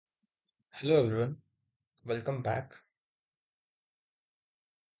Hello everyone, welcome back.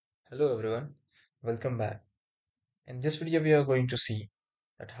 Hello everyone, welcome back. In this video, we are going to see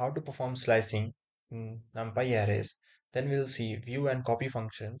that how to perform slicing in NumPy arrays. Then we'll see view and copy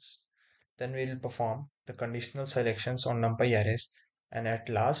functions. Then we'll perform the conditional selections on NumPy arrays. And at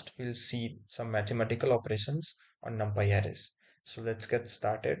last, we'll see some mathematical operations on NumPy arrays. So let's get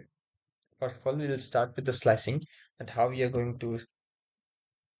started. First of all, we'll start with the slicing and how we are going to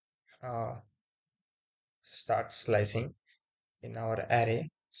uh, start slicing in our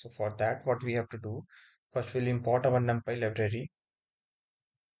array. So for that, what we have to do, first we'll import our NumPy library.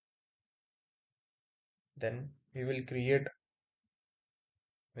 Then we will create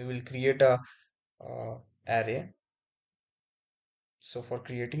a array. So for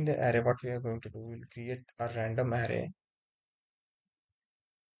creating the array, what we are going to do, we'll create a random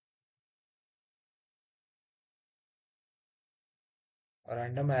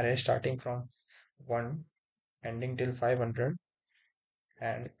array starting from 1 ending till 500,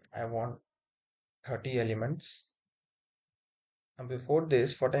 and I want 30 elements. And before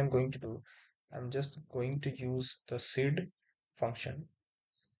this, what I'm going to do, I'm just going to use the seed function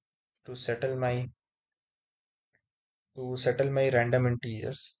to settle my random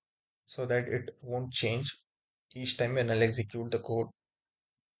integers so that it won't change each time when I'll execute the code.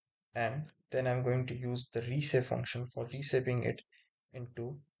 And then I'm going to use the reshape function for reshaping it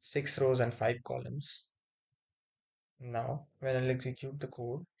into 6 rows and 5 columns. Now when I'll execute the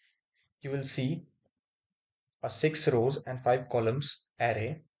code, you will see a 6 rows and 5 columns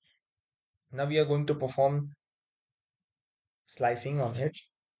array. Now we are going to perform slicing on it.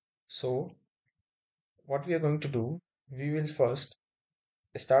 So what we are going to do, we will first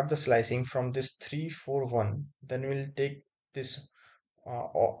start the slicing from this 3 4 1. Then we'll take this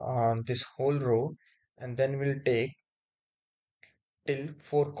this whole row, and then we'll take till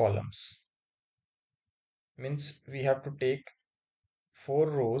 4 columns. Means we have to take 4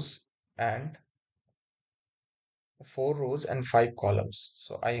 rows and 5 columns.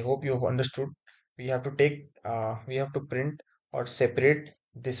 So I hope you have understood. We have to print or separate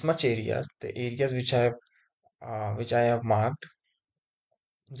this much areas, the areas which I have marked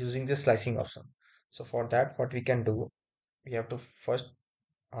using the slicing option. So for that, what we can do, we have to first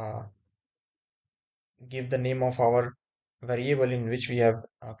uh, give the name of our variable in which we have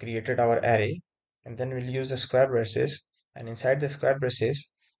created our array, and then we'll use the square braces, and inside the square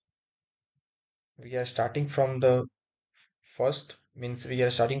braces we are starting from the first, means we are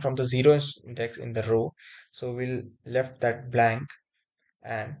starting from the zero index in the row, so we'll left that blank,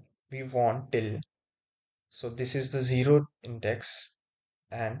 and we want till. So this is the zero index,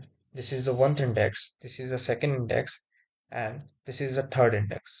 and this is the 1th index, this is the 2nd index, and this is the 3rd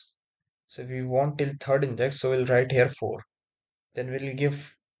index. So we want till 3rd index, so we'll write here 4. Then we'll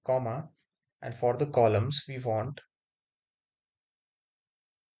give comma, and for the columns we want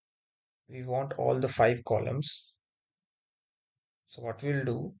all the 5 columns. So what we'll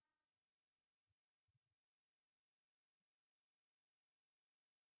do,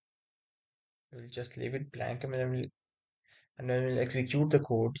 we'll just leave it blank, and when we'll execute the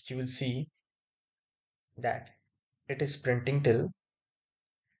code, you will see that it is printing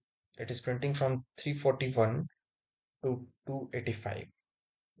from 341 to 285,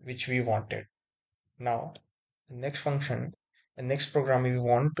 which we wanted. Now the next program, we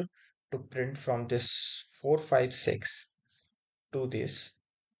want to print from this 456 to this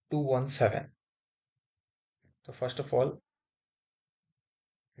 217. So first of all,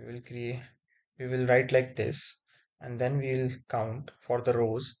 we will create we will write like this, and then we will count for the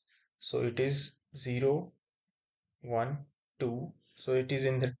rows. So it is 0 1 2, so it is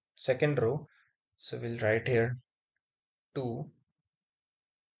in the 2nd row, so we'll write here 2.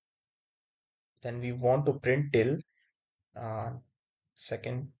 Then we want to print till uh,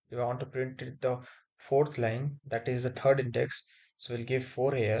 second we want to print till the 4th line, that is the 3rd index, so we'll give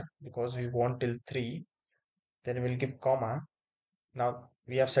 4 here because we want till 3. Then we'll give comma. Now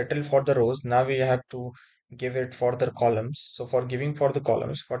we have settled for the rows, now we have to give it for the columns. So for giving for the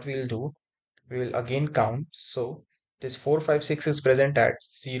columns, what we'll do, we will again count. So this 456 is present at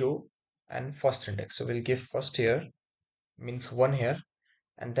 0 and 1st index, so we'll give first here, means 1 here,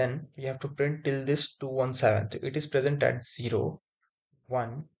 and then we have to print till this 217. So it is present at 0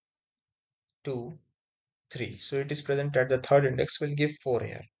 1 2 3, so it is present at the 3rd index, we'll give 4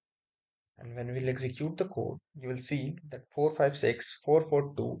 here. And when we'll execute the code, you will see that 456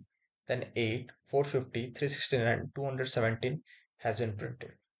 442, then 8 450 369 217 has been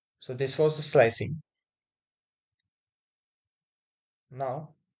printed. So this was the slicing.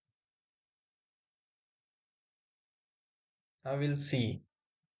 Now we'll see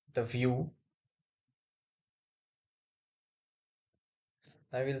the view.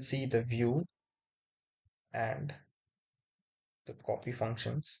 I will see the view and the copy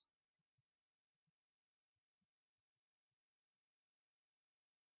functions.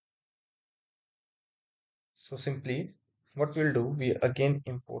 So simply what we'll do, we again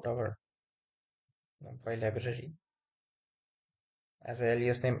import our NumPy library as a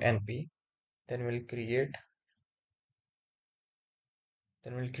alias name np. Then we'll create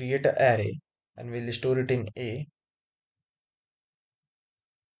an array and we'll store it in A.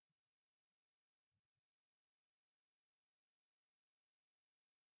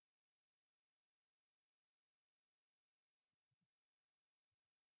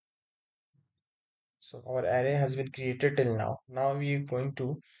 So our array has been created till now. Now we're going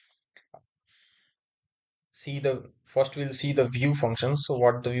to see the first we'll see the view function. So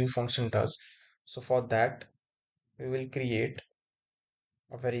what the view function does. So for that we will create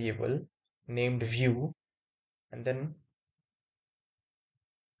a variable named view, and then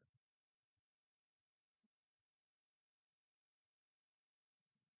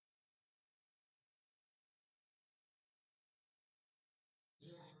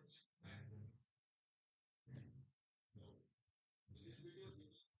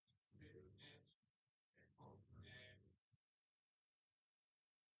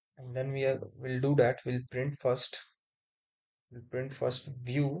we'll do that. We'll print first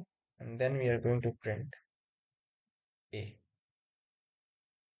view, and then we are going to print A.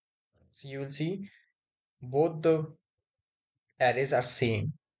 So you will see both the arrays are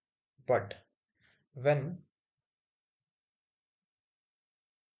same, but when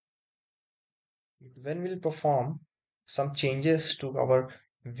we'll perform some changes to our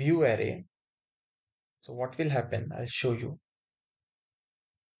view array, so what will happen, I'll show you.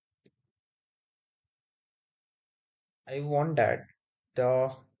 I want that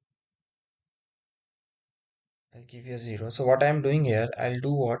the I'll give you a 0. So what I'm doing here, I'll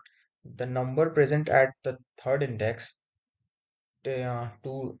do what, the number present at the third index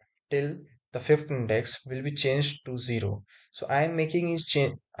to till the fifth index will be changed to 0. So I'm making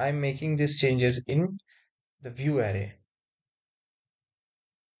these changes in the view array,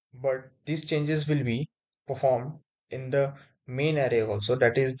 but these changes will be performed in the main array also,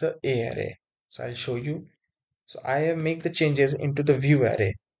 that is the A array. So I'll show you. So I have make the changes into the view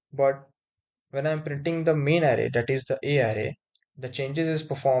array, but when I'm printing the main array, that is the A array, the changes is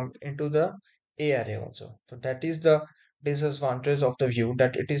performed into the A array also. So that is the disadvantage of the view,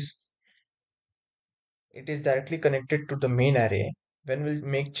 that it is directly connected to the main array. When we'll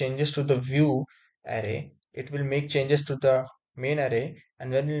make changes to the view array, it will make changes to the main array,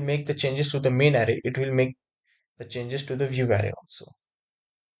 and when we'll make the changes to the main array, it will make the changes to the view array also.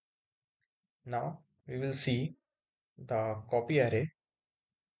 Now we will see the copy array.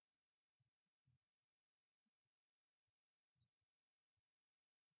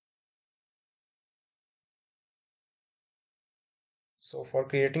 So for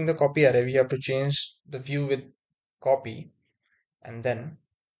creating the copy array, we have to change the view with copy, and then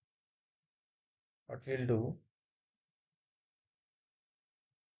what we'll do,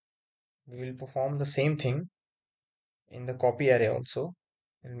 we will perform the same thing in the copy array also.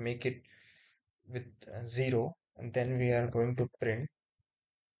 We'll make it with 0, and then we are going to print.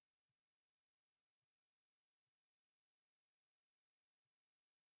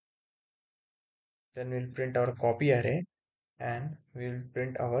 Then we'll print our copy array, and we'll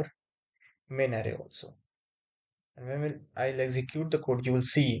print our main array also. And I'll execute the code, you will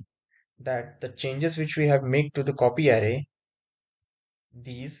see that the changes which we have made to the copy array,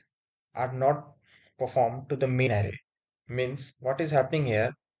 these are not performed to the main array. Means what is happening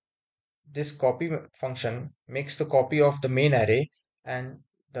here, this copy function makes the copy of the main array, and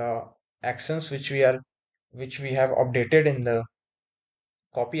the actions which we have updated in the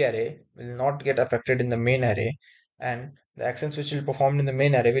copy array will not get affected in the main array, and the actions which will perform in the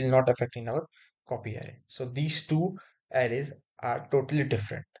main array will not affect in our copy array. So these two arrays are totally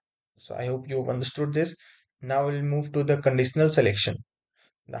different. So I hope you've understood this. Now we'll move to the conditional selection,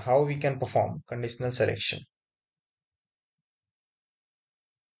 the how we can perform conditional selection.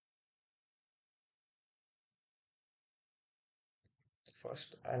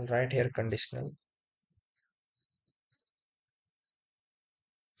 First I'll write here conditional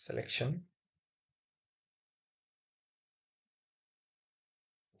selection,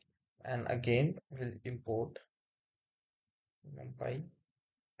 and again we'll import NumPy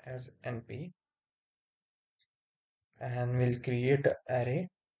as np, and we'll create an array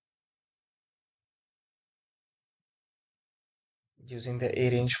using the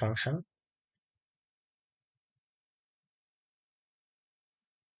arange function.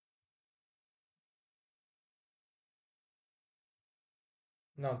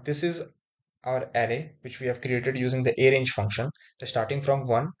 Now this is our array which we have created using the arange function, starting from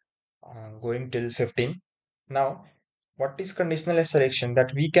 1 going till 15. Now what is conditional selection?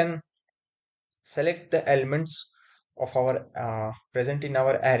 That we can select the elements of our present in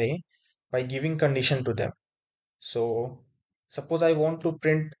our array by giving condition to them. So suppose I want to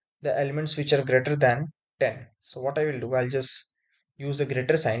print the elements which are greater than 10. So what I will do, I'll just use the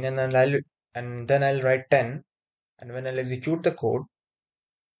greater sign, and then I'll write 10, and when I'll execute the code,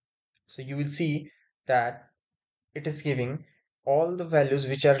 so you will see that it is giving all the values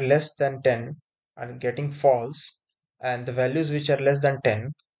which are less than 10 are getting false, and the values which are less than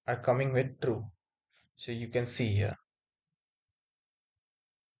 10 are coming with true. So you can see here.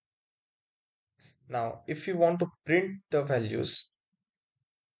 Now if you want to print the values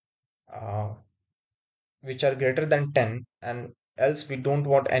uh, which are greater than 10, and else we don't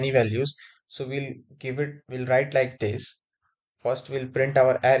want any values, so we'll write like this. First we'll print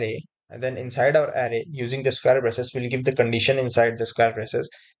our array, and then inside our array, using the square braces, we'll give the condition inside the square braces,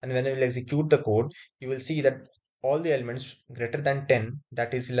 and when we'll execute the code, you will see that all the elements greater than 10,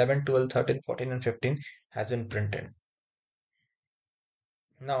 that is 11, 12, 13, 14, and 15, has been printed.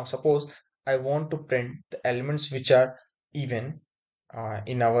 Now suppose I want to print the elements which are even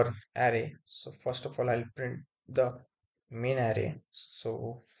in our array. So first of all, I'll print the main array,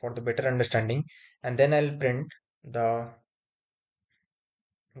 so for the better understanding, and then I'll print the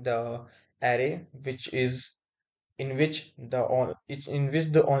the array which is in which the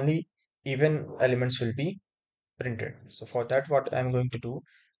only even elements will be printed. So for that, what I'm going to do,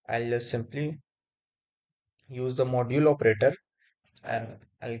 I'll just simply use the module operator, and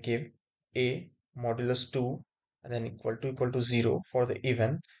I'll give a modulus 2 and then equal to 0 for the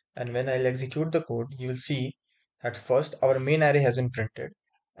even. And when I'll execute the code, you will see that first our main array has been printed,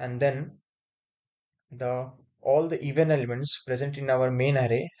 and then the all the even elements present in our main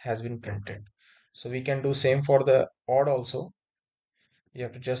array has been printed. So we can do same for the odd also. You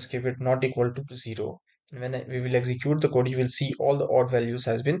have to just give it not equal to 0, and when we will execute the code, you will see all the odd values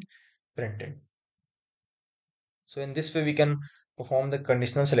has been printed. So in this way we can perform the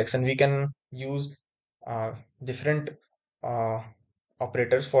conditional selection. We can use uh, different uh,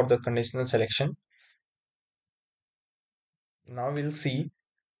 operators for the conditional selection. Now we'll see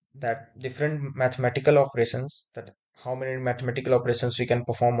that different mathematical operations, that how many mathematical operations we can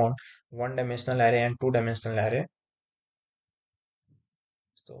perform on one-dimensional array and two-dimensional array.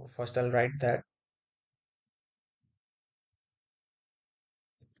 So first I'll write that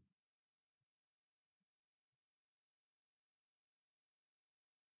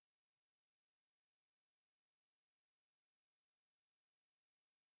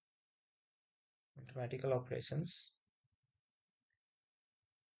mathematical operations.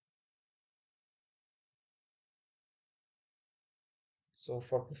 So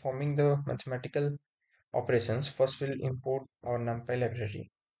for performing the mathematical operations, first we'll import our NumPy library.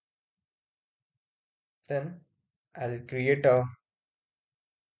 Then I'll create a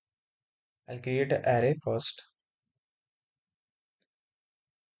I'll create an array first,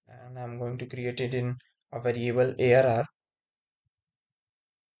 and I'm going to create it in a variable ARR,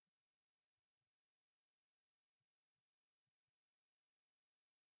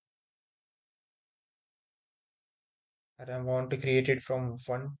 and I want to create it from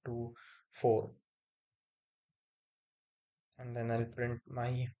 1 to 4, and then I'll print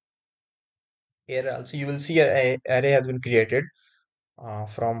my ARR. So you will see an array has been created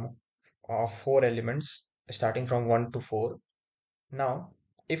from 4 elements starting from 1 to 4. Now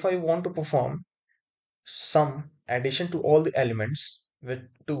if I want to perform some addition to all the elements with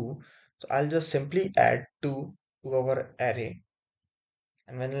 2, so I'll just simply add 2 to our array,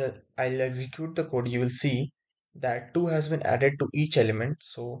 and when I'll execute the code, you will see that 2 has been added to each element.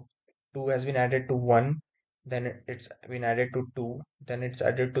 So 2 has been added to 1, then it's been added to 2, then it's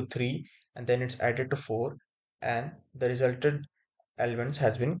added to 3, and then it's added to 4, and the resulted elements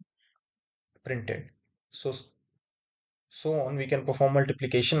has been printed. So so on we can perform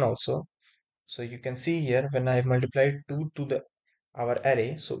multiplication also. So you can see here, when I have multiplied 2 to the our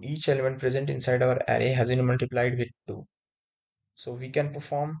array, so each element present inside our array has been multiplied with 2. So we can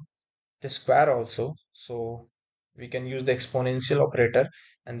perform the square also. So we can use the exponential operator,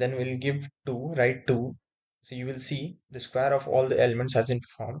 and then we'll give 2, write 2. So you will see the square of all the elements has been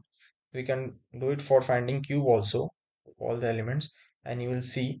performed. We can do it for finding cube also, all the elements, and you will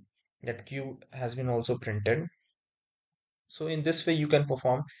see that cube has been also printed. So in this way you can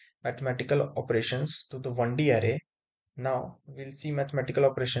perform mathematical operations to the 1D array. Now we'll see mathematical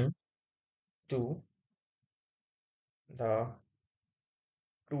operation to the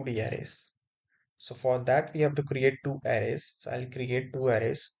 2D arrays. So for that we have to create two arrays. So I'll create two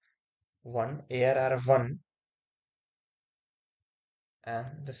arrays, one arr1 and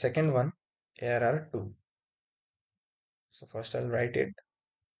the second one arr2. So first I'll write it,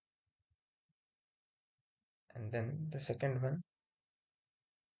 and then the second one,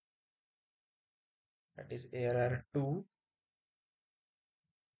 that is arr2,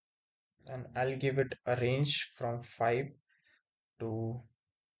 and I'll give it a range from 5 to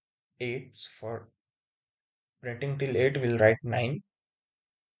 8. So for printing till 8 we'll write 9,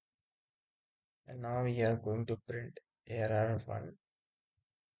 and now we are going to print arr1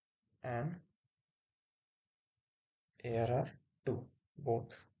 and arr2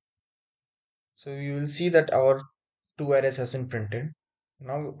 both. So you will see that our two arrays has been printed.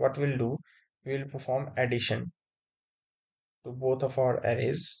 Now what we'll do, we will perform addition to both of our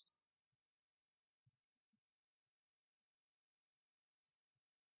arrays.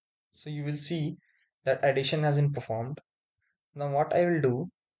 So you will see that addition has been performed. Now what I will do,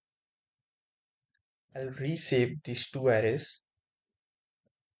 I'll reshape these two arrays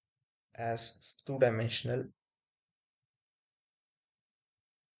as two-dimensional.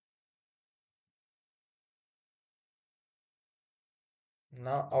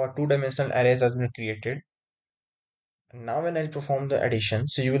 Now our two-dimensional arrays has been created. And now when I'll perform the addition,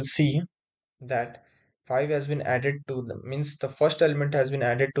 so you will see that 5 has been added to the, means the first element has been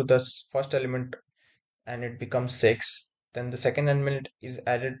added to the first element and it becomes 6. Then the second element is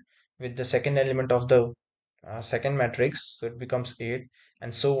added with the second element of the second matrix, so it becomes 8,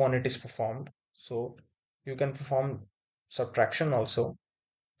 and so on it is performed. So you can perform subtraction also,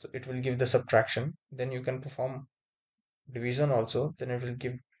 so it will give the subtraction. Then you can perform division also, then it will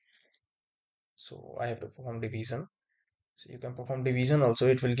give, so I have to perform division. So you can perform division also,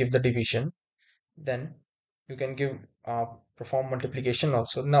 it will give the division. Then you can give perform multiplication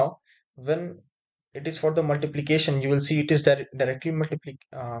also. Now when it is for the multiplication, you will see it is directly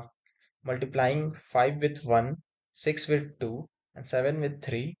multiplying 5 with 1, 6 with 2, and 7 with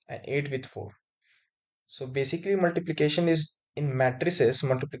 3, and 8 with 4. So basically multiplication is, in matrices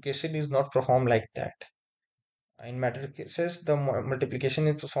multiplication is not performed like that. In matrices the multiplication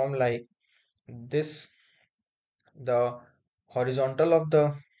is performed like this: the horizontal of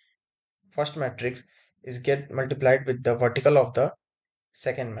the first matrix is get multiplied with the vertical of the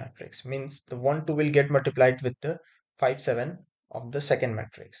second matrix, means the 1 2 will get multiplied with the 5 7 of the second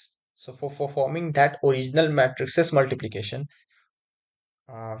matrix. So for forming that original matrices multiplication,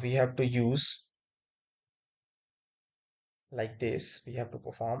 we have to use like this. We have to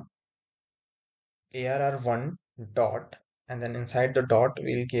perform arr1 dot, and then inside the dot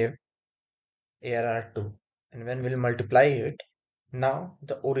we'll give arr2, and when we'll multiply it, now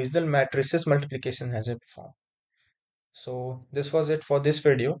the original matrices multiplication has been performed. So this was it for this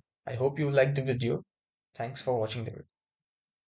video. I hope you liked the video. Thanks for watching the video.